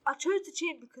I chose the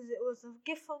chain because it was a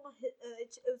gift from it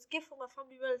was a gift from my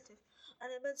family relative, and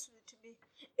it meant something to me.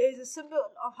 It is a symbol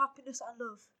of happiness and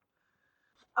love.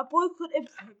 A boy called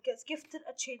Ibrahim gets gifted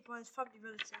a chain by his family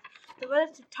relative. The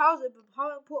relative tells him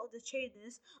how important the chain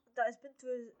is and that it's been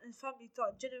through his family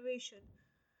throughout generation.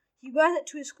 He wears it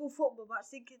to his school football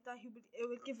match, thinking that it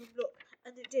would give him luck,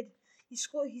 and it did. He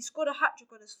scored a hat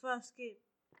trick on his first game.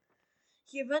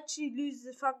 He eventually loses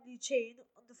the family chain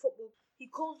on the football. He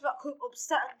comes back home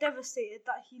upset and devastated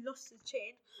that he lost his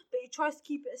chain, but he tries to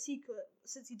keep it a secret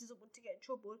since he doesn't want to get in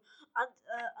trouble, and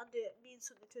it means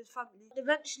something to his family. And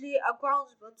eventually, a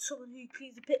groundsman, someone who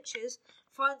cleans the pitches,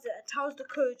 finds it and tells the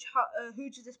coach who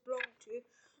does this belong to.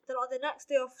 Then on the next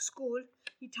day of school,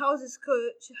 he tells his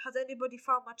coach, "Has anybody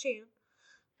found my chain?"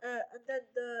 And then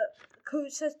the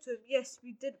coach says to him, "Yes,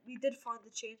 we did find the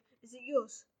chain. Is it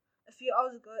yours? A few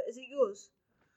hours ago, is it yours?"